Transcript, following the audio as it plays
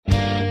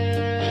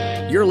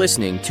You're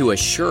listening to A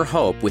Sure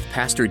Hope with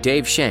Pastor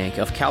Dave Shank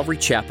of Calvary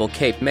Chapel,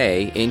 Cape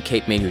May in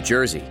Cape May, New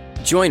Jersey.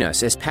 Join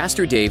us as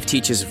Pastor Dave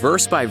teaches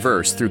verse by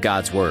verse through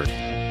God's Word.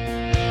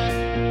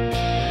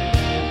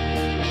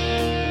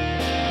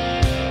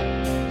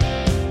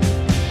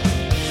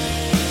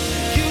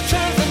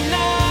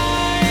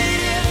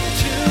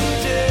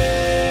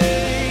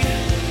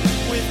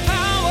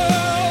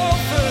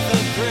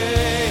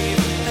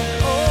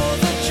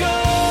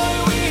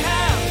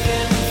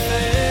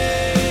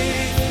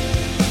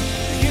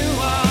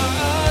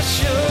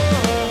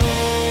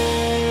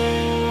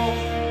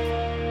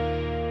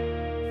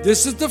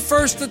 This is the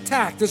first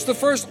attack. This is the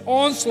first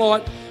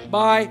onslaught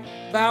by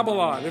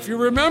Babylon. If you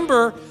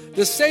remember,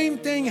 the same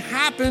thing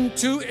happened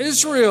to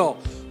Israel.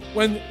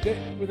 When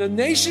the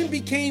nation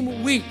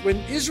became weak, when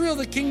Israel,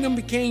 the kingdom,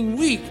 became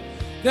weak,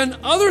 then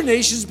other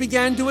nations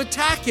began to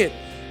attack it.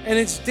 And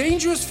it's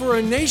dangerous for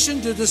a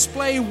nation to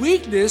display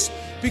weakness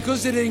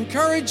because it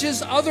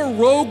encourages other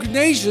rogue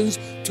nations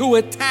to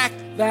attack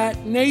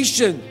that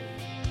nation.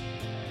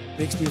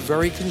 Makes me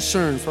very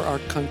concerned for our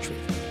country.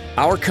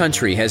 Our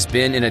country has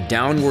been in a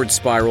downward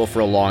spiral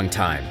for a long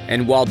time,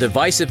 and while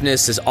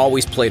divisiveness has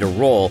always played a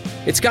role,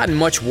 it's gotten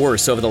much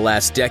worse over the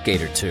last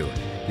decade or two.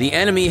 The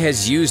enemy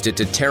has used it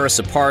to tear us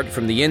apart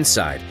from the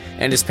inside,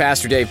 and as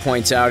Pastor Dave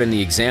points out in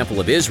the example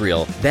of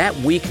Israel, that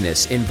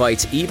weakness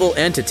invites evil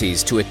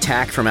entities to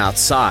attack from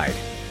outside.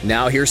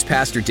 Now here's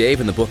Pastor Dave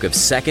in the book of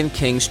 2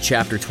 Kings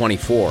chapter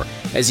 24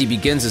 as he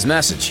begins his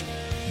message.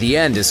 The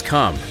end has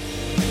come.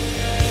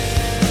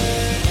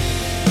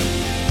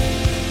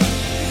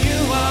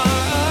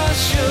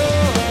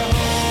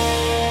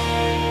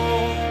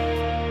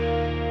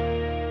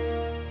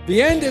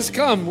 The end has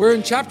come. We're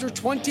in chapter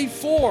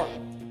 24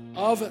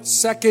 of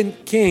 2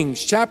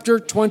 Kings, chapter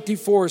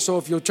 24. So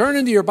if you'll turn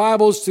into your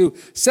Bibles to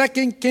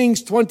 2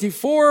 Kings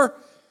 24,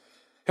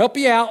 help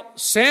you out,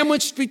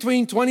 sandwiched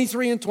between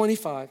 23 and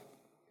 25,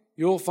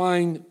 you'll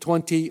find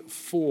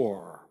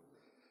 24.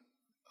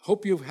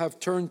 Hope you have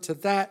turned to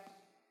that.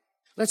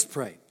 Let's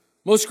pray.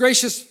 Most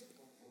gracious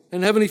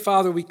and Heavenly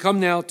Father, we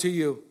come now to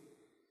you.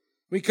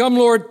 We come,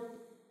 Lord,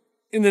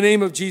 in the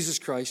name of Jesus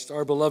Christ,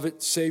 our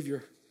beloved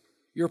Savior,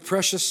 your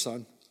precious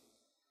Son.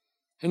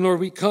 And Lord,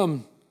 we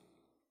come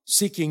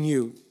seeking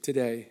you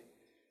today.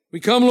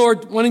 We come,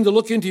 Lord, wanting to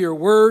look into your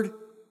word.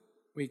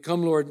 We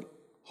come, Lord,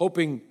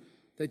 hoping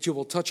that you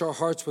will touch our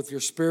hearts with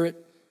your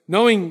Spirit,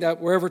 knowing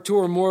that wherever two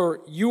or more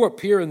you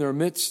appear in their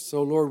midst.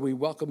 So, Lord, we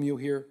welcome you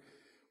here.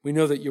 We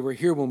know that you were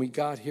here when we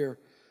got here.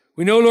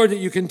 We know, Lord, that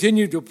you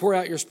continue to pour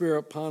out your Spirit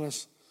upon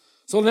us.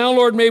 So now,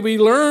 Lord, may we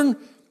learn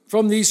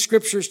from these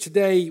scriptures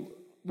today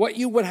what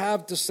you would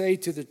have to say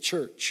to the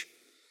church,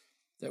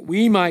 that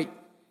we might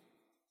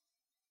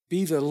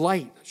be the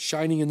light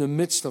shining in the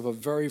midst of a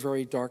very,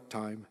 very dark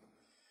time,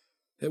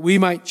 that we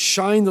might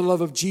shine the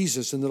love of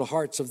Jesus into the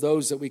hearts of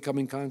those that we come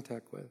in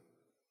contact with.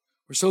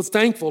 We're so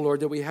thankful,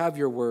 Lord, that we have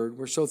your word.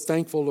 We're so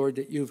thankful, Lord,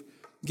 that you've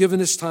given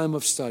us time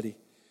of study.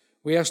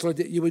 We ask, Lord,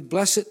 that you would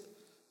bless it.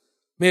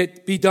 May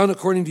it be done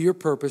according to your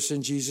purpose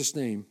in Jesus'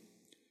 name.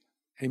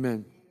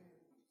 Amen.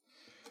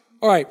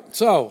 All right,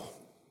 so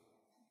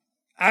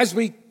as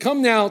we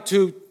come now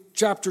to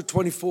chapter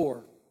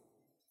 24,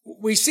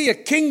 we see a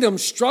kingdom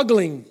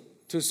struggling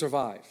to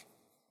survive.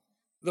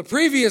 The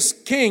previous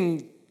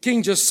king,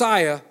 King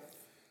Josiah,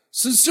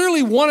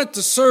 sincerely wanted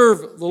to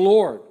serve the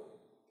Lord.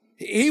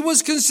 He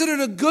was considered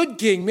a good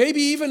king, maybe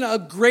even a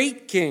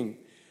great king.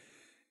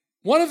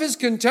 One of his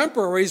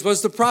contemporaries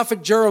was the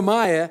prophet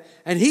Jeremiah,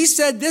 and he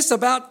said this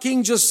about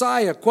King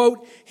Josiah,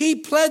 quote, "He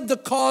pled the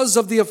cause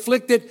of the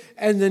afflicted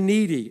and the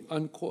needy,"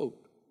 unquote.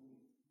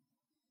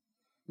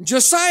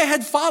 Josiah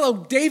had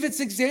followed David's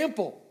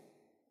example.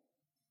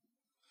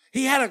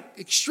 He had an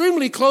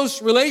extremely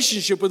close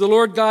relationship with the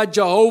Lord God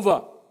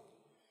Jehovah.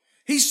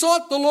 He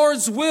sought the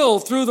Lord's will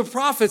through the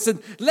prophets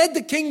and led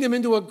the kingdom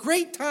into a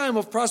great time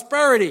of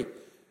prosperity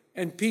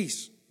and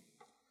peace.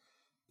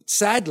 But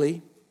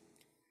sadly,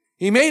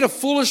 he made a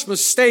foolish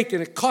mistake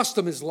and it cost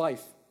him his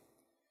life.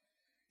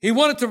 He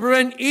wanted to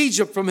prevent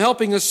Egypt from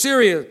helping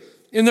Assyria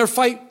in their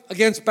fight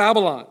against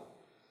Babylon.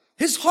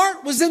 His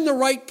heart was in the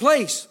right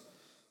place,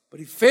 but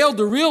he failed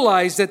to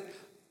realize that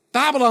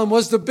Babylon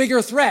was the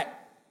bigger threat.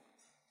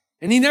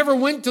 And he never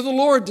went to the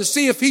Lord to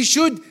see if he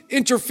should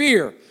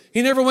interfere.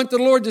 He never went to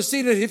the Lord to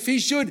see that if he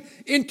should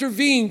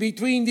intervene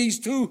between these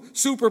two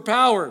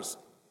superpowers.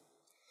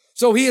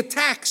 So he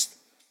attacks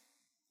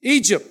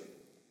Egypt.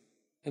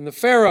 And the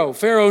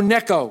Pharaoh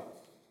Necho,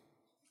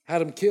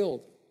 had him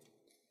killed.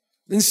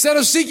 Instead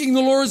of seeking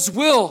the Lord's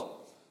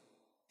will,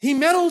 he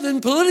meddled in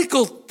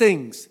political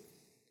things,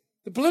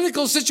 the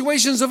political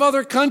situations of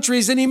other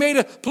countries, and he made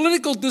a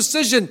political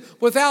decision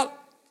without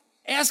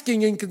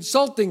asking and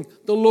consulting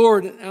the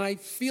Lord. And I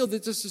feel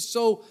that this is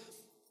so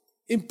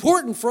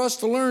important for us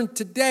to learn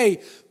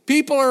today.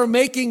 People are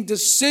making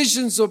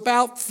decisions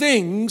about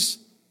things,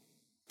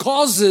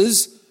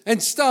 causes,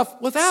 and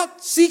stuff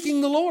without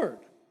seeking the Lord.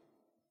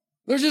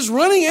 They're just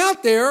running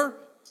out there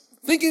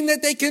thinking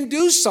that they can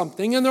do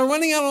something, and they're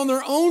running out on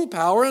their own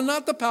power and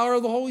not the power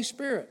of the Holy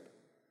Spirit.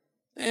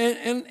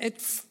 And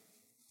it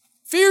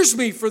fears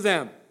me for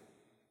them.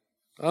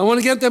 I want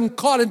to get them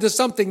caught into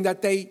something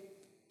that they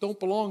don't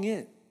belong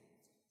in.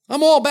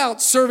 I'm all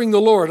about serving the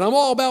Lord. I'm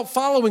all about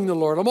following the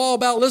Lord. I'm all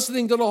about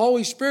listening to the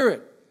Holy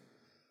Spirit.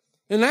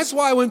 And that's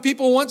why when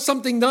people want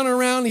something done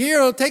around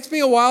here, it takes me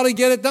a while to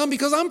get it done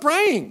because I'm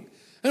praying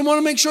and want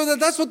to make sure that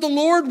that's what the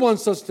Lord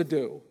wants us to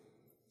do.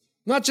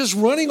 Not just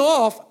running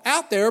off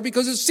out there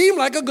because it seemed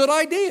like a good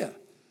idea.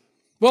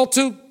 Well,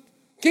 to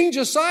King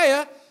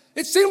Josiah,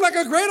 it seemed like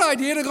a great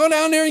idea to go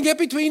down there and get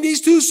between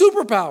these two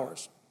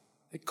superpowers.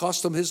 It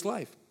cost him his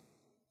life.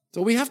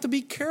 So we have to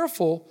be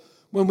careful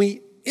when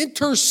we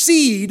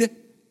intercede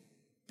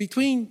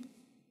between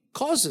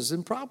causes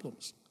and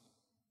problems.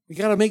 We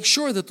got to make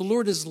sure that the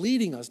Lord is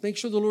leading us, make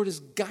sure the Lord is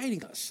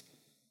guiding us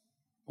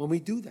when we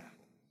do that.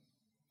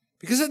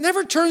 Because it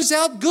never turns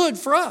out good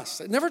for us.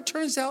 It never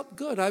turns out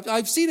good.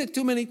 I've seen it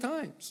too many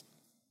times.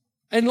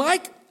 And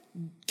like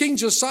King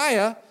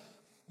Josiah,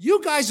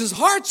 you guys'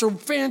 hearts are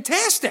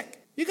fantastic.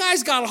 You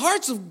guys got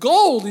hearts of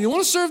gold, and you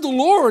want to serve the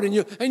Lord, and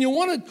you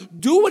want to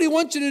do what he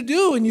wants you to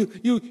do, and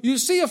you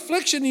see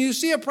affliction, and you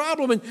see a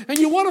problem, and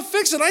you want to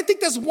fix it. I think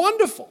that's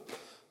wonderful.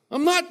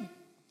 I'm not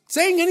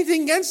saying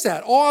anything against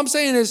that. All I'm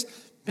saying is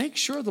make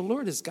sure the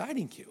Lord is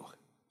guiding you.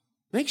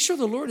 Make sure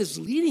the Lord is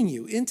leading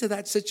you into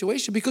that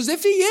situation, because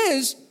if he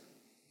is,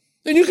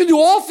 then you can do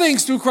all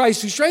things through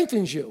Christ who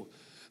strengthens you.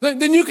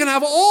 Then you can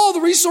have all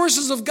the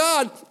resources of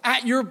God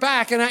at your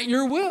back and at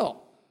your will.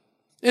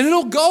 And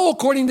it'll go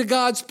according to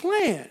God's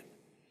plan.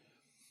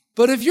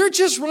 But if you're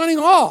just running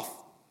off,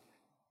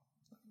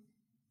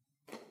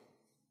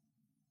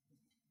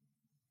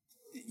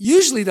 it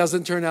usually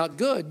doesn't turn out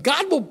good.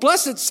 God will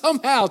bless it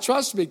somehow,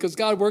 trust me, because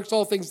God works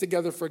all things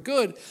together for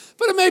good.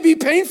 But it may be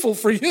painful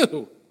for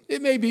you.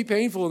 It may be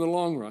painful in the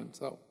long run.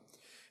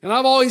 And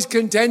I've always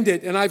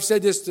contended, and I've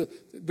said this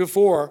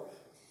before,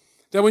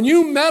 that when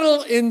you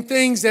meddle in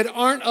things that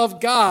aren't of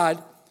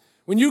God,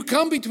 when you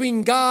come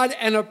between God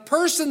and a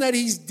person that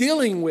he's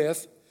dealing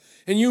with,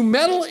 and you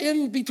meddle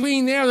in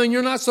between there and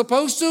you're not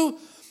supposed to,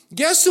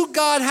 guess who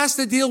God has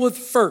to deal with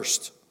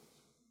first?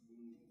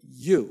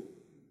 You.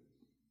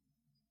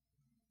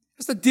 He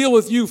has to deal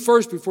with you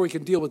first before he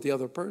can deal with the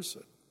other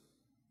person.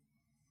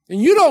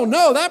 And you don't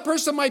know, that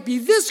person might be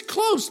this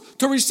close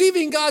to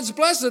receiving God's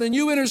blessing, and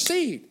you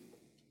intercede.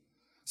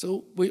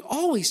 So we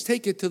always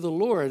take it to the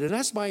Lord, and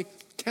that's my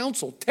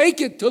counsel. Take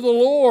it to the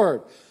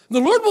Lord. The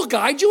Lord will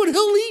guide you and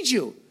he'll lead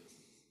you.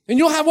 And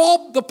you'll have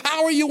all the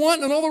power you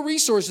want and all the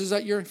resources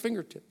at your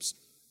fingertips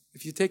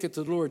if you take it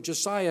to the Lord.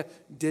 Josiah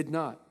did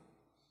not.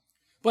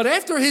 But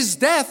after his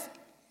death,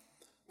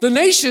 the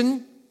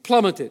nation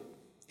plummeted.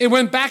 It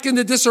went back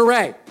into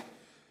disarray.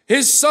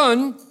 His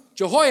son,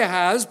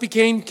 Jehoahaz,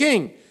 became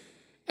king.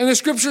 And the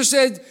scripture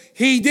said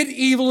he did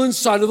evil in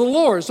sight of the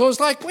Lord. So it's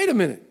like, wait a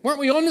minute, weren't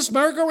we on this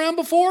merry-go-round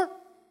before?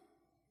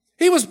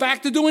 He was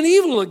back to doing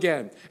evil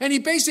again. And he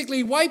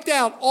basically wiped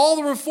out all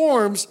the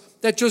reforms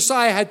that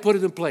Josiah had put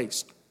in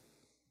place.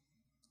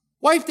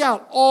 Wiped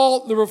out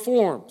all the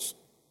reforms.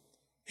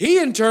 He,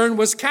 in turn,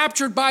 was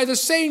captured by the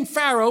same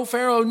Pharaoh,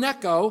 Pharaoh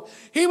Necho.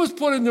 He was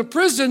put into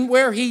prison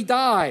where he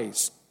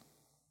dies.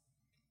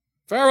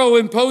 Pharaoh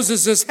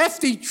imposes this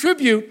hefty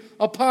tribute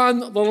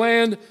upon the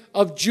land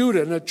of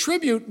Judah. And a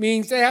tribute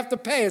means they have to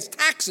pay. It's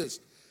taxes.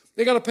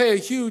 They got to pay a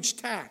huge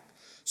tax.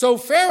 So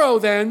Pharaoh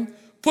then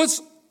puts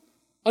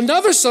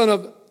another son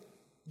of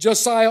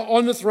Josiah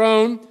on the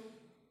throne,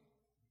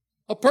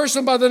 a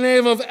person by the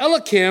name of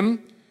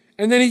Eliakim,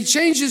 and then he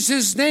changes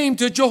his name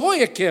to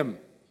Jehoiakim.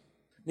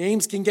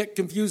 Names can get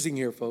confusing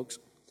here, folks.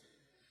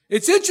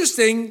 It's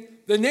interesting,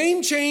 the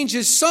name change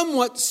is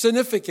somewhat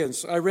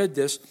significant. I read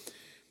this.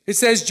 It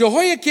says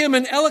Jehoiakim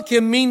and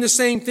Eliakim mean the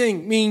same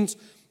thing, means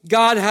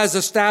God has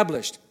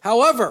established.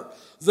 However,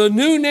 the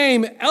new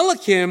name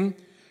Eliakim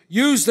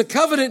used the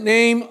covenant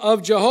name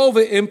of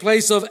Jehovah in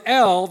place of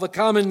El, the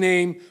common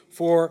name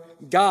for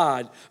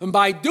God. And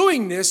by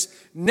doing this,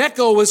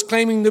 Necho was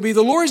claiming to be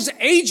the Lord's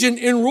agent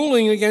in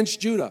ruling against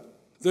Judah.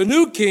 The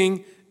new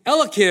king,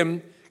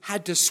 Eliakim,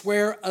 had to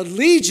swear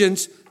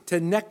allegiance to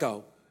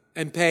Necho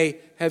and pay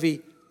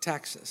heavy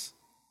taxes.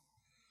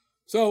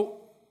 So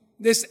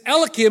this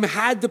Eliakim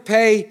had to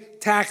pay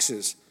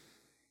taxes.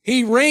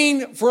 He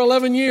reigned for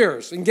 11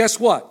 years, and guess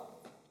what?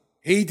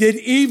 He did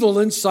evil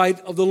in sight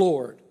of the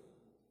Lord.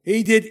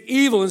 He did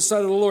evil in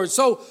sight of the Lord.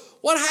 So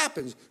what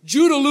happens?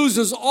 Judah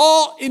loses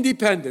all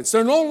independence.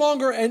 They're no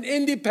longer an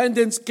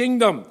independent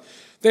kingdom.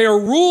 They are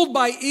ruled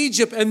by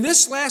Egypt, and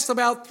this lasts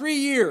about 3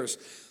 years.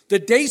 The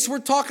dates we're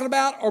talking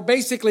about are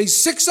basically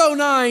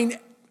 609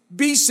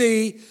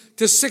 BC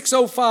to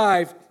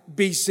 605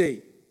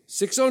 BC.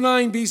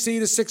 609 BC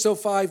to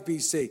 605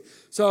 BC.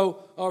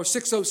 Or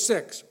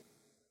 606.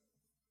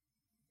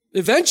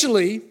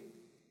 Eventually,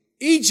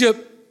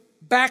 Egypt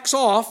backs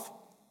off,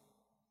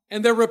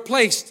 and they're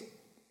replaced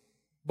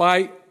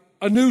by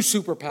a new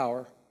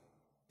superpower,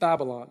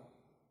 Babylon.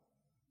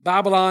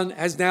 Babylon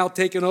has now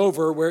taken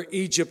over where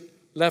Egypt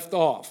left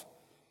off.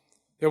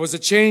 There was a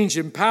change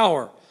in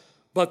power,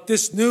 but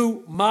this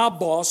new mob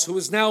boss who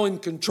is now in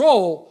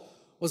control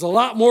was a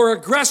lot more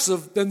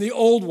aggressive than the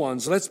old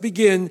ones. Let's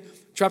begin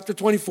chapter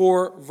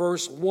 24,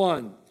 verse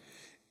 1.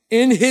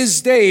 In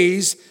his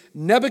days,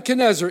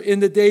 Nebuchadnezzar, in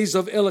the days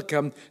of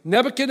Eliakim,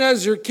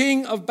 Nebuchadnezzar,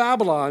 king of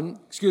Babylon,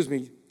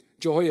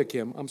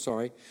 Jehoiakim,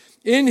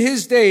 in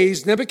his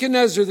days,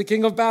 Nebuchadnezzar, the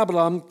king of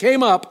Babylon,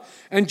 came up,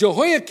 and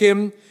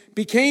Jehoiakim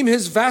became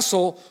his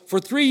vassal for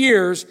 3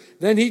 years.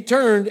 Then he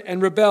turned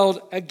and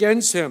rebelled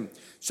against him.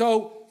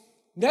 So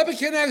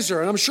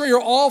Nebuchadnezzar, and I'm sure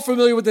you're all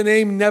familiar with the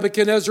name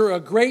Nebuchadnezzar, a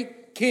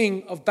great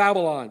king of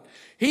Babylon.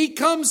 He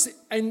comes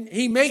and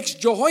he makes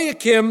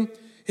Jehoiakim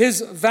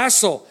his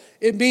vassal.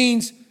 It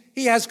means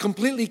he has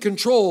completely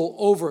control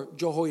over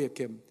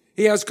Jehoiakim.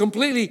 He has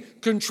completely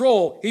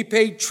control. He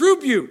paid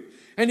tribute,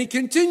 and he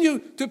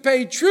continued to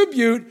pay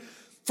tribute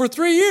for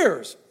 3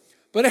 years.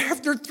 But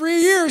after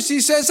 3 years, he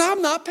says,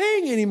 I'm not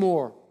paying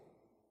anymore.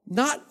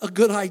 Not a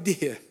good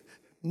idea.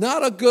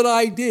 Not a good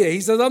idea.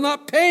 He says, I'm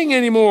not paying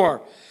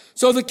anymore.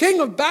 So the king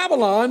of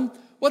Babylon,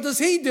 what does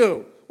he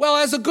do? Well,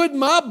 as a good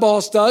mob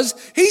boss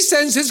does, he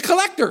sends his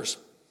collectors.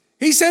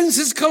 He sends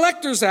his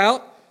collectors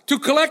out to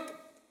collect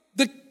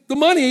the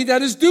money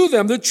that is due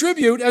them, the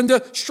tribute, and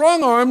to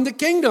strong-arm the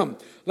kingdom.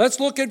 Let's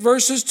look at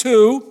verses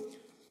 2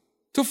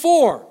 to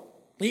 4.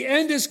 The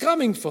end is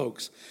coming,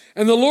 folks.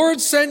 And the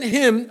Lord sent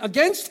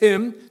against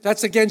him,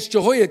 that's against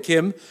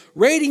Jehoiakim,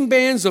 raiding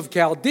bands of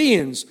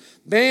Chaldeans,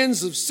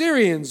 bands of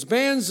Syrians,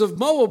 bands of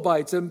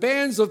Moabites, and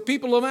bands of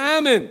people of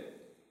Ammon.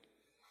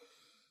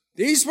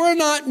 These were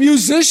not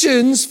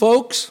musicians,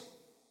 folks.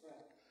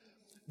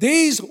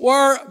 These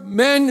were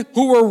men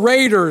who were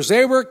raiders.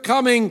 They were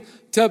coming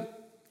to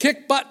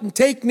kick butt and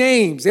take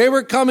names. They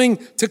were coming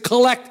to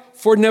collect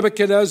for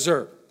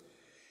Nebuchadnezzar.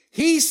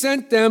 He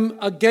sent them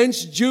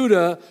against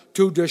Judah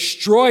to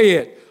destroy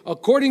it,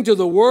 according to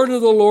the word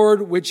of the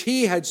Lord, which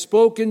he had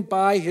spoken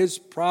by his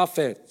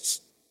prophets.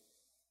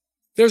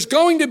 There's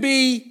going to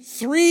be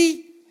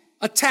 3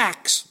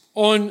 attacks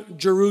on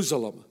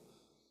Jerusalem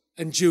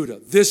and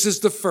Judah. This is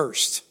the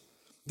first.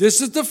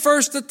 This is the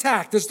first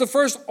attack. This is the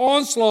first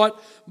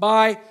onslaught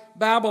by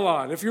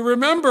Babylon. If you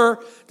remember,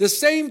 the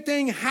same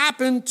thing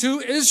happened to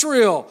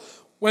Israel.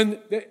 When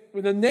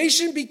the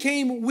nation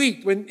became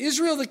weak, when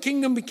Israel, the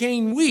kingdom,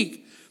 became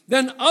weak,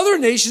 then other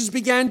nations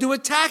began to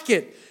attack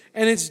it.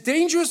 And it's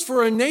dangerous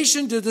for a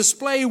nation to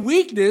display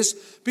weakness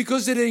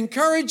because it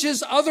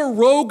encourages other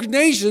rogue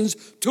nations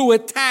to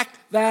attack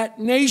that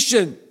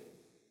nation.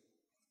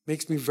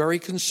 Makes me very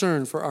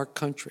concerned for our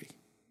country.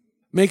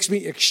 Makes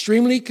me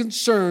extremely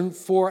concerned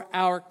for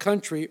our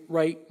country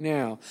right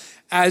now.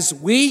 As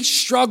we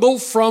struggle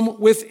from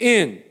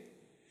within,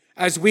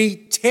 as we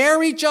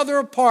tear each other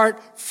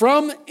apart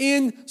from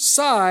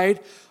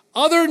inside,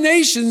 other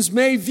nations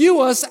may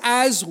view us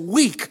as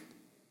weak.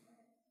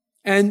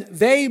 And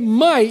they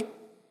might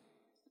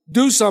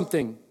do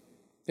something.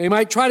 They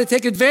might try to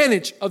take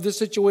advantage of the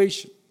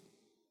situation.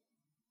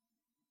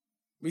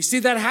 We see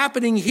that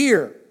happening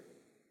here.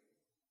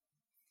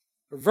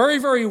 They're very,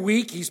 very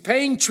weak. He's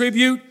paying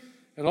tribute,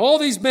 and all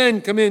these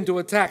men come in to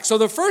attack. So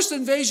the first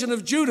invasion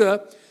of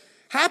Judah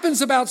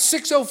happens about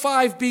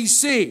 605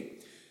 BC.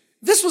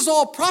 This was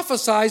all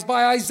prophesied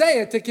by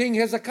Isaiah to King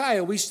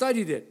Hezekiah. We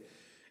studied it.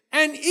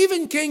 And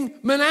even King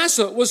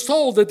Manasseh was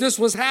told that this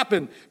was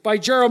happened by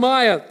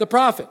Jeremiah the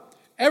prophet.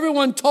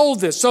 Everyone told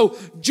this. So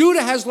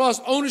Judah has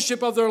lost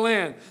ownership of their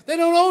land. They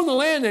don't own the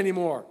land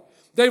anymore.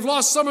 They've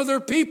lost some of their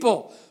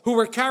people who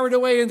were carried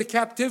away into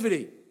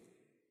captivity.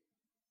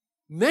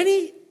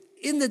 Many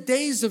in the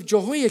days of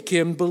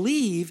Jehoiakim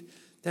believed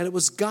that it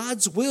was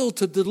God's will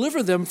to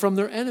deliver them from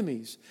their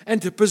enemies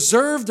and to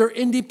preserve their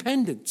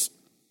independence.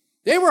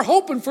 They were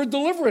hoping for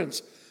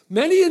deliverance.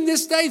 Many in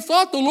this day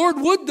thought the Lord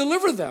would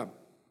deliver them.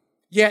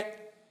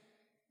 Yet,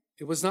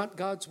 it was not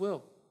God's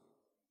will.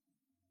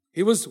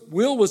 His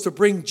will was to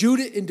bring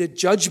Judah into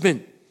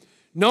judgment,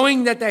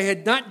 knowing that they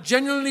had not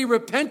genuinely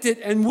repented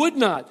and would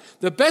not.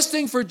 The best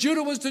thing for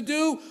Judah was to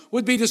do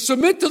would be to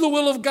submit to the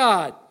will of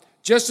God,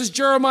 just as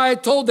Jeremiah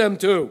told them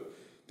to.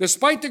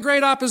 Despite the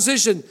great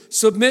opposition,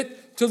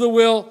 submit to the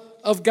will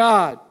of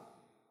God.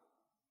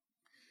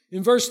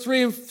 In verse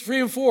 3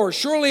 and 4,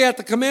 surely at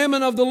the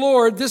commandment of the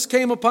Lord, this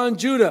came upon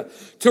Judah,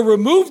 to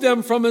remove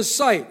them from his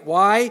sight.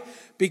 Why?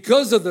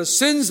 Because of the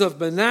sins of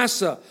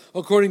Manasseh,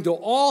 according to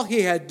all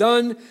he had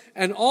done,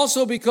 and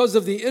also because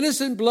of the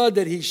innocent blood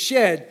that he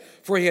shed,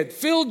 for he had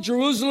filled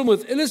Jerusalem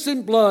with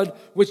innocent blood,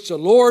 which the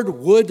Lord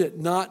would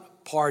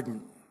not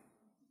pardon.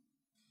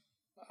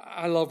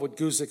 I love what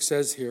Guzik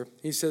says here.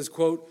 He says,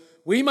 quote,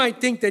 we might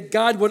think that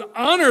God would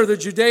honor the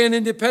Judean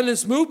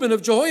independence movement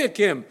of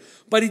Jehoiakim,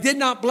 but he did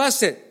not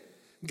bless it.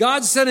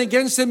 God sent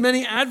against him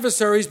many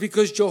adversaries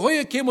because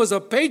Jehoiakim was a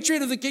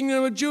patriot of the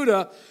kingdom of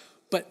Judah,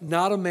 but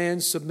not a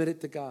man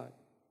submitted to God.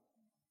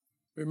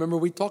 Remember,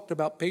 we talked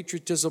about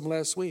patriotism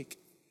last week.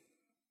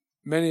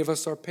 Many of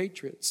us are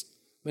patriots.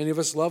 Many of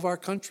us love our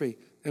country,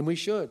 and we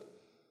should.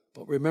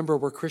 But remember,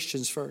 we're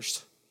Christians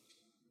first.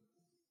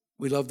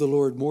 We love the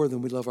Lord more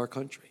than we love our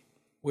country.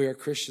 We are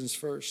Christians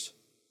first.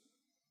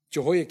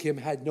 Jehoiakim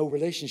had no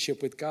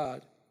relationship with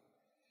God.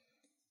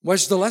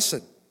 What's the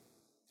lesson?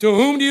 To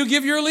whom do you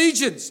give your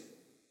allegiance?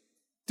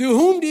 To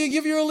whom do you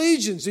give your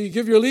allegiance? Do you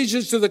give your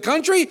allegiance to the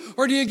country,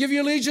 or do you give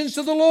your allegiance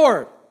to the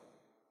Lord?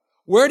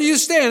 Where do you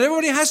stand?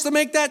 Everybody has to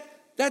make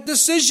that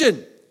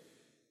decision.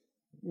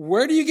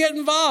 Where do you get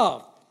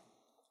involved?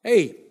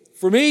 Hey,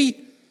 for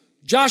me,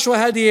 Joshua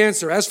had the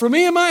answer. As for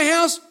me and my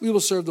house, we will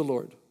serve the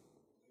Lord.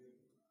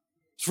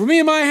 As for me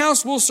and my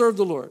house, we'll serve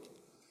the Lord.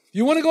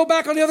 You want to go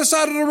back on the other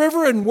side of the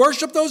river and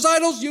worship those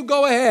idols? You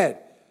go ahead.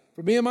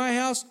 For me and my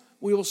house,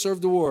 we will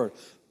serve the Lord.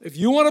 If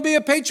you want to be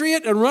a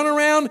patriot and run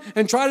around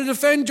and try to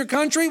defend your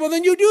country, well,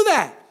 then you do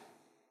that.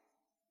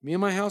 Me and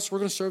my house, we're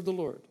going to serve the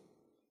Lord.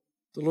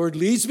 The Lord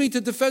leads me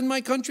to defend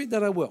my country,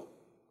 then I will.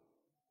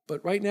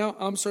 But right now,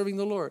 I'm serving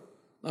the Lord.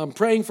 I'm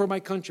praying for my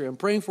country. I'm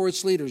praying for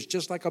its leaders,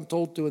 just like I'm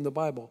told to in the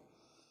Bible.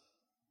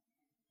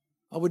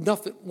 I would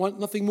want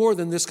nothing more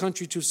than this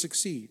country to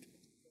succeed.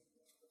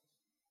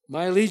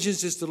 My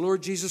allegiance is to the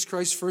Lord Jesus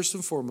Christ first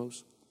and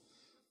foremost.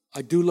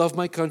 I do love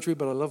my country,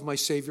 but I love my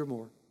Savior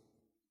more.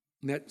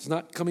 And that's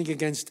not coming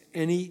against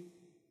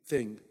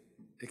anything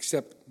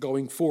except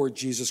going for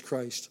Jesus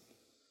Christ.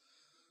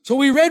 So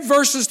we read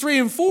verses 3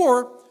 and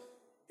 4.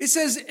 It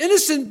says,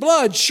 innocent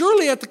blood,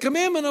 surely at the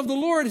commandment of the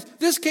Lord,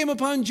 this came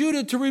upon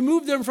Judah to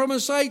remove them from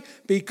his sight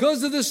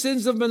because of the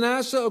sins of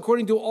Manasseh,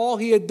 according to all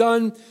he had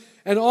done,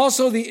 and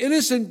also the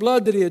innocent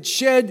blood that he had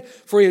shed,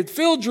 for he had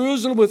filled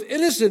Jerusalem with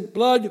innocent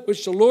blood,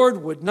 which the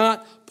Lord would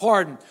not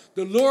pardon.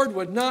 The Lord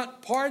would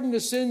not pardon the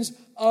sins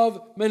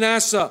of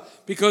Manasseh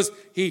because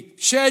he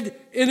shed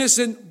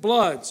innocent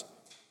bloods.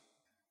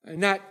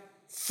 And that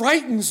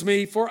frightens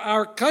me for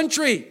our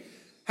country.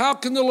 How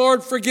can the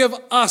Lord forgive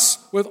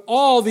us with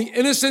all the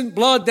innocent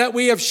blood that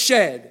we have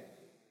shed?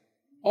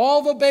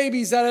 All the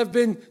babies that have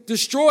been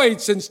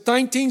destroyed since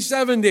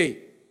 1970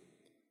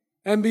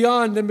 and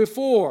beyond and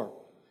before.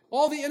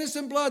 All the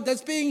innocent blood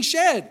that's being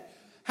shed.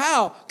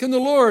 How can the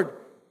Lord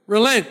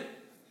relent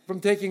from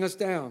taking us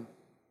down?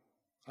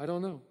 I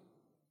don't know.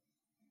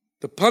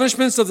 The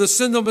punishments of the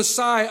sin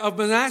of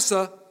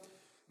Manasseh,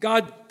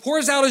 God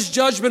pours out his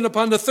judgment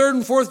upon the third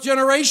and fourth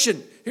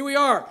generation. Here we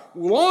are,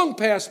 long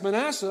past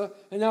Manasseh,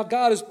 and now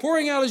God is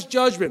pouring out his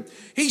judgment.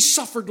 He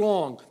suffered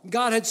long.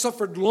 God had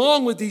suffered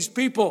long with these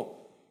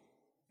people.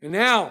 And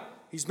now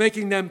he's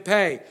making them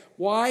pay.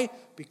 Why?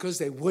 Because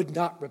they would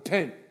not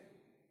repent.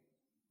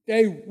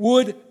 They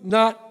would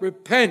not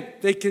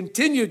repent. They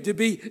continued to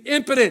be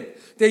impotent.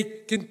 They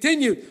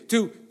continued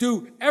to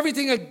do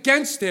everything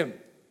against him.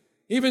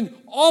 Even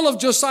all of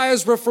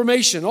Josiah's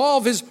reformation, all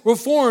of his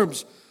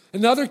reforms.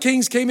 And the other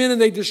kings came in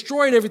and they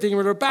destroyed everything.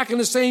 And they're back in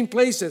the same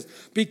places.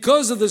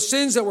 Because of the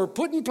sins that were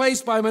put in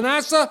place by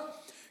Manasseh,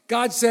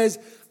 God says,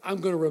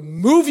 I'm going to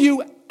remove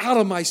you out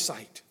of my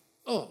sight.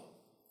 Oh,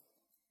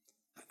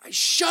 I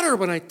shudder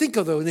when I think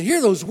of those and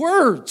hear those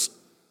words.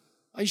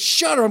 I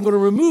shudder. I'm going to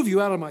remove you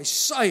out of my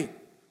sight.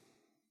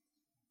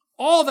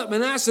 All that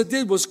Manasseh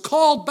did was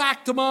called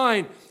back to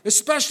mind,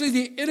 especially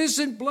the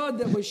innocent blood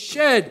that was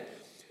shed,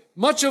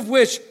 much of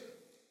which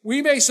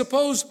we may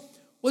suppose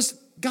was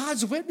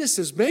God's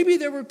witnesses. Maybe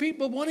there were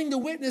people wanting to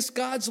witness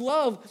God's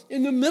love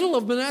in the middle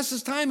of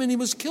Manasseh's time, and he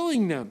was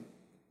killing them.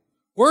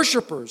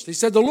 Worshippers. He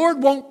said, the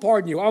Lord won't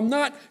pardon you. I'm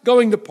not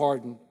going to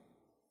pardon.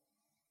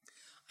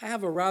 I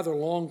have a rather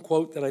long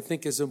quote that I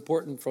think is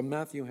important from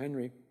Matthew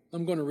Henry.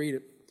 I'm going to read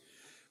it.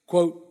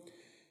 Quote,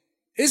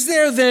 is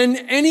there then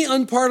any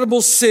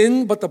unpardonable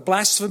sin but the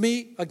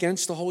blasphemy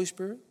against the Holy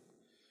Spirit?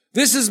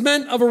 This is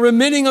meant of a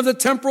remitting of the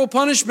temporal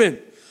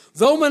punishment.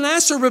 Though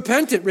Manasseh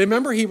repented,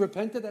 remember he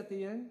repented at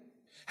the end?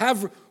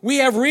 We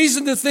have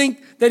reason to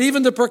think that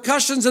even the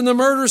percussions and the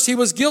murders he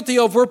was guilty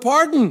of were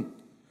pardoned,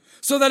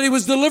 so that he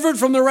was delivered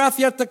from the wrath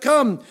yet to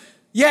come.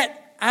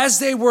 Yet, as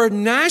they were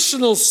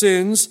national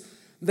sins,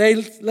 they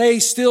lay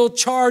still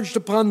charged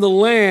upon the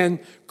land,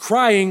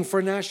 crying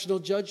for national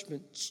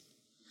judgments.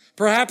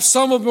 Perhaps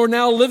some of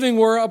them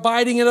were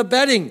abiding and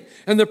abetting,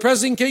 and the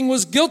present king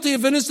was guilty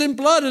of innocent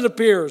blood, it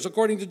appears,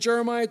 according to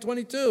Jeremiah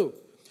 22.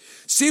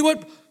 See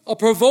what a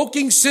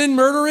provoking sin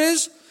murder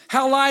is?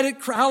 How loud it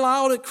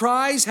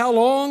cries, how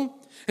long?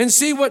 And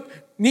see what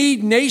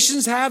need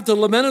nations have to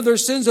lament of their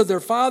sins of their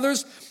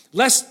fathers,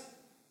 lest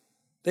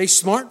they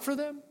smart for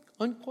them,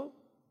 unquote.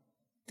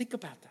 Think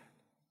about that.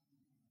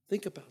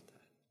 Think about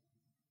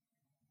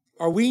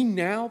that. Are we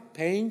now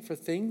paying for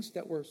things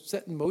that were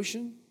set in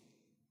motion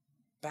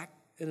back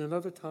in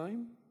another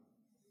time?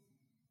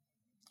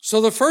 So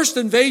the first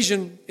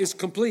invasion is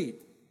complete.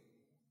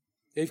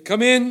 They've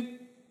come in.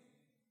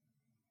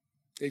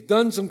 They've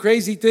done some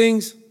crazy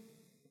things.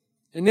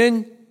 And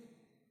then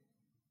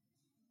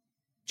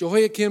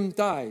Jehoiakim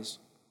dies.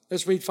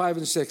 Let's read 5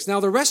 and 6. Now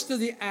the rest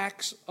of the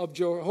acts of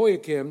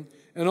Jehoiakim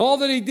and all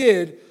that he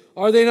did,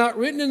 are they not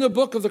written in the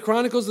book of the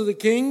Chronicles of the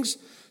Kings?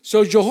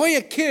 So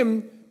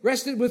Jehoiakim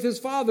rested with his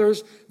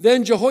fathers.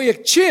 Then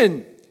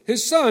Jehoiachin,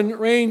 his son,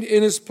 reigned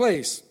in his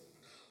place.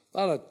 A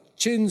lot of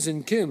chins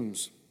and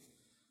kims.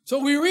 So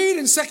we read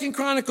in 2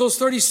 Chronicles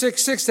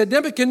 36:6 that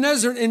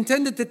Nebuchadnezzar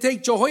intended to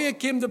take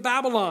Jehoiakim to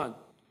Babylon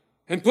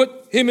and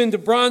put him into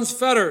bronze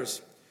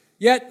fetters.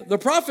 Yet the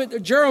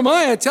prophet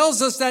Jeremiah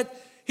tells us that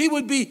he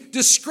would be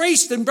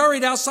disgraced and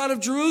buried outside of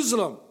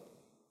Jerusalem.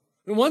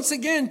 And once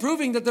again,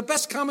 proving that the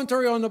best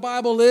commentary on the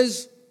Bible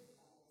is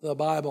the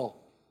Bible.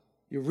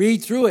 You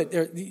read through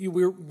it.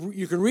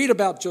 You can read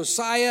about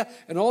Josiah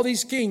and all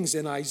these kings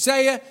in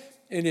Isaiah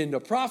and in the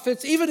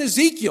prophets, even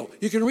Ezekiel.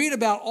 You can read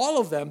about all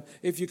of them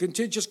if you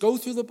continue, just go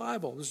through the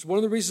Bible. This is one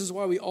of the reasons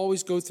why we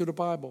always go through the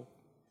Bible.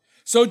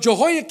 So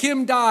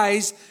Jehoiakim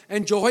dies,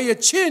 and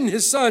Jehoiachin,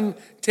 his son,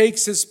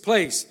 takes his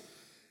place.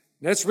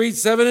 Let's read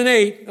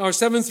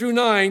 7 through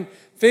 9.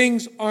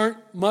 Things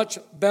aren't much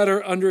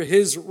better under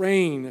his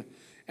reign.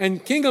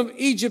 And king of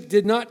Egypt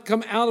did not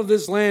come out of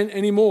this land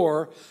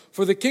anymore,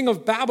 for the king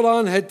of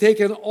Babylon had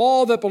taken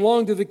all that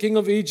belonged to the king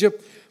of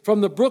Egypt,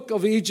 from the brook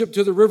of Egypt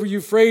to the river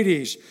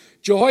Euphrates.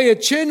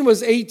 Jehoiachin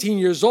was 18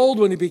 years old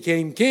when he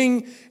became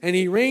king, and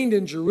he reigned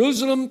in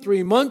Jerusalem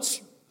 3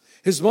 months.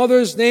 His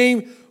mother's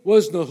name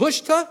was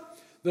Nehushta,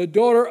 the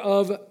daughter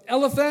of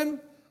Elithan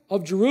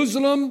of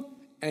Jerusalem,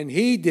 and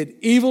he did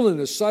evil in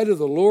the sight of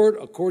the Lord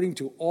according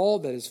to all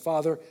that his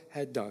father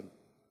had done.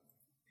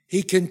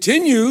 He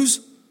continues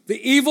the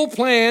evil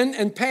plan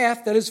and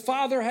path that his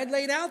father had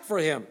laid out for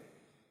him.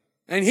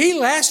 And he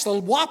lasts a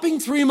whopping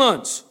 3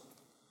 months.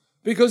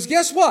 Because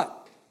guess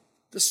what?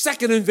 The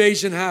second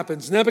invasion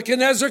happens.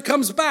 Nebuchadnezzar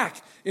comes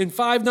back in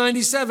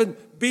 597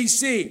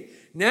 BC.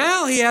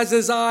 Now he has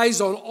his eyes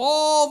on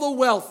all the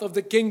wealth of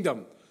the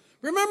kingdom.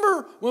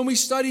 Remember when we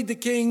studied the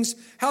kings,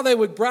 how they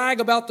would brag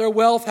about their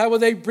wealth, how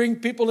would they bring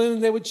people in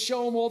and they would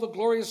show them all the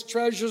glorious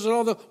treasures and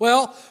all the...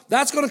 Well,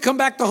 that's going to come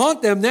back to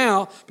haunt them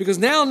now, because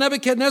now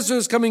Nebuchadnezzar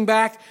is coming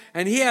back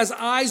and he has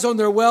eyes on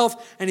their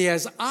wealth, and he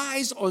has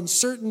eyes on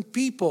certain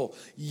people,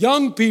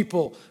 young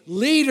people,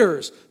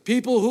 leaders,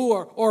 people who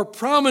are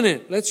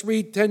prominent. Let's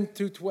read 10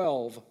 through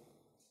 12.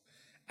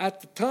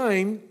 At the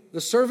time,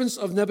 the servants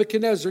of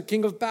Nebuchadnezzar,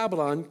 king of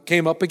Babylon,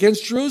 came up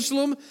against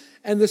Jerusalem,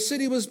 and the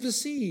city was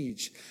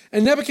besieged.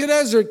 And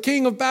Nebuchadnezzar,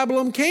 king of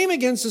Babylon, came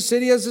against the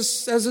city as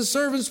his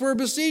servants were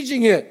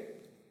besieging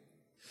it.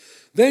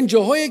 Then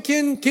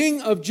Jehoiakim,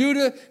 king of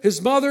Judah,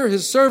 his mother,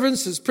 his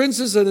servants, his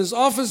princes, and his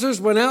officers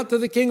went out to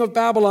the king of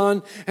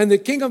Babylon. And the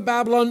king of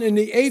Babylon, in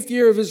the 8th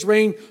year of his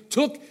reign,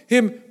 took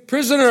him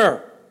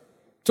prisoner.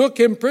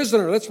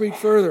 Let's read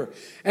further.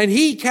 And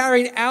he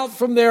carried out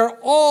from there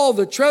all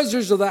the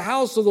treasures of the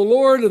house of the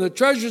Lord and the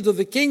treasures of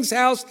the king's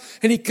house.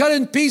 And he cut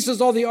in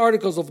pieces all the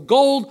articles of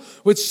gold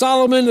which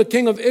Solomon, the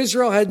king of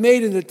Israel, had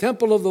made in the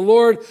temple of the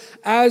Lord,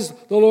 as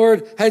the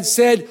Lord had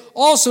said.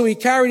 Also he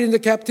carried into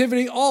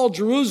captivity all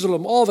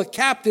Jerusalem, all the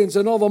captains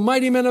and all the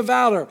mighty men of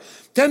valor,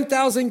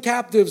 10,000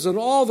 captives and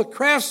all the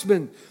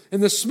craftsmen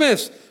and the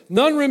smiths.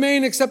 None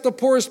remained except the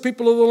poorest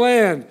people of the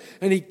land.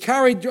 And he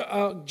carried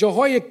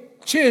Jehoiakim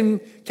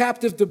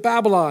captive to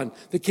Babylon,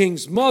 the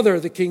king's mother,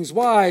 the king's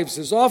wives,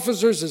 his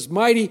officers, his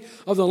mighty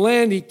of the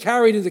land he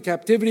carried into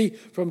captivity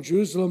from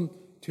Jerusalem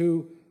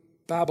to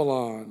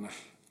Babylon.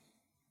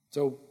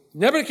 So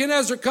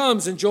Nebuchadnezzar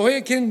comes, and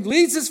Jehoiakim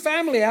leads his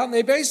family out, and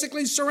they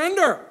basically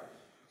surrender.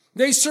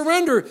 They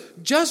surrender,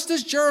 just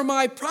as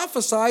Jeremiah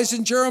prophesies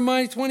in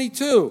Jeremiah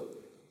 22.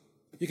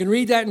 You can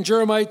read that in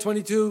Jeremiah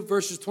 22,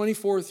 verses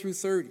 24 through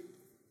 30.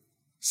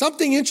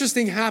 Something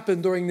interesting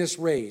happened during this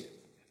raid.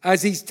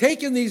 As he's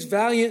taken these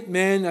valiant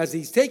men, as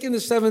he's taken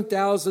the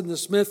 7,000, the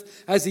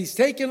smith, as he's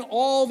taken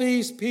all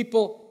these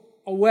people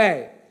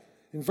away.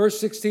 In verse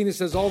 16 it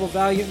says, all the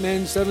valiant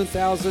men,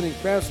 7,000, and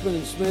craftsmen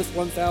and smiths,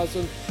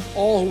 1,000,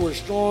 all who were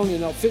strong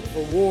and fit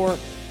for war,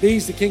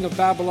 these the king of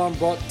Babylon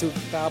brought to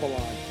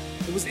Babylon.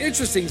 It was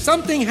interesting.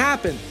 Something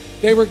happened.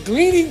 They were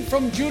gleaning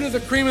from Judah the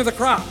cream of the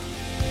crop.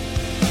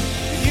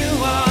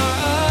 You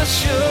are a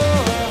sure.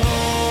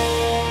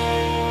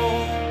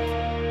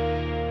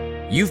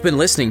 You've been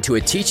listening to a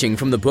teaching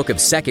from the book of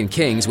 2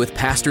 Kings with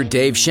Pastor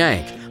Dave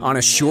Shank on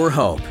A Sure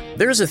Hope.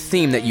 There's a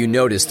theme that you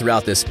notice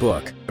throughout this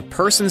book. A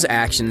person's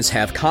actions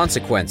have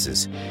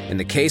consequences. In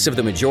the case of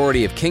the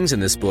majority of kings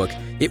in this book,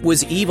 it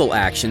was evil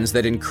actions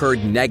that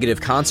incurred negative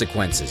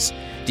consequences.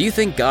 Do you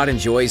think God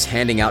enjoys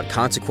handing out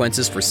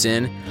consequences for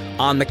sin?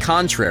 On the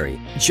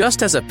contrary,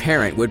 just as a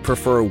parent would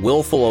prefer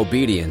willful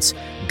obedience,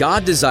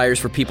 God desires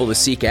for people to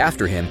seek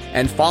after Him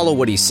and follow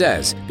what He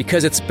says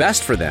because it's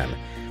best for them.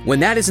 When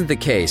that isn't the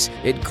case,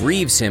 it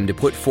grieves Him to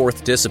put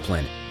forth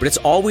discipline, but it's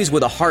always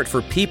with a heart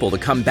for people to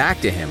come back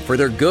to Him for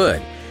their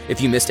good.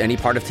 If you missed any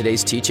part of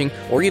today's teaching,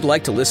 or you'd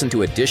like to listen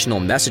to additional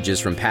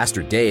messages from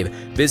Pastor Dave,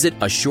 visit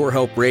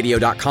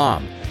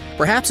ASureHopeRadio.com.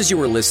 Perhaps as you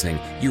were listening,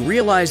 you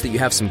realized that you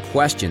have some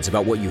questions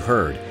about what you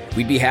heard.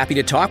 We'd be happy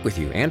to talk with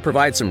you and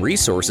provide some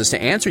resources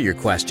to answer your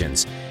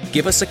questions.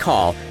 Give us a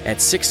call at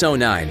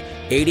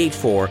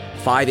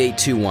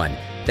 609-884-5821.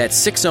 That's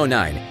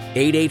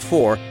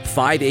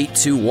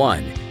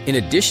 609-884-5821. In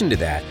addition to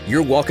that,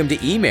 you're welcome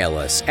to email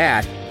us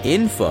at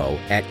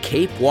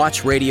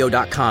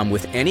info@capewatchradio.com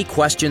with any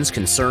questions,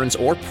 concerns,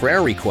 or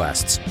prayer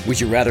requests.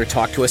 Would you rather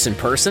talk to us in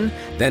person?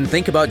 Then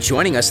think about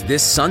joining us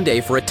this Sunday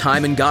for a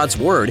time in God's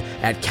Word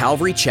at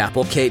Calvary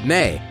Chapel, Cape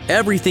May.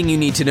 Everything you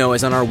need to know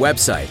is on our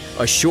website,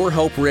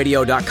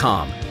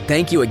 ASureHopeRadio.com.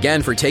 Thank you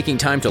again for taking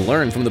time to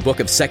learn from the book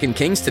of 2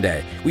 Kings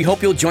today. We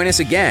hope you'll join us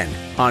again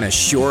on A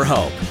Sure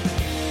Hope.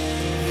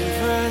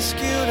 You've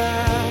rescued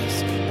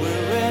us.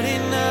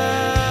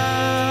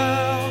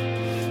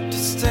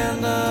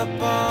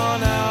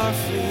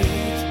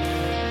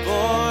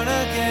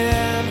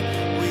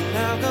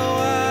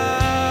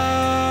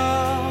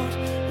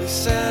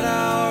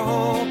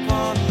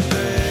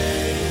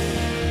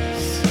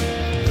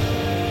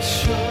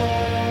 show.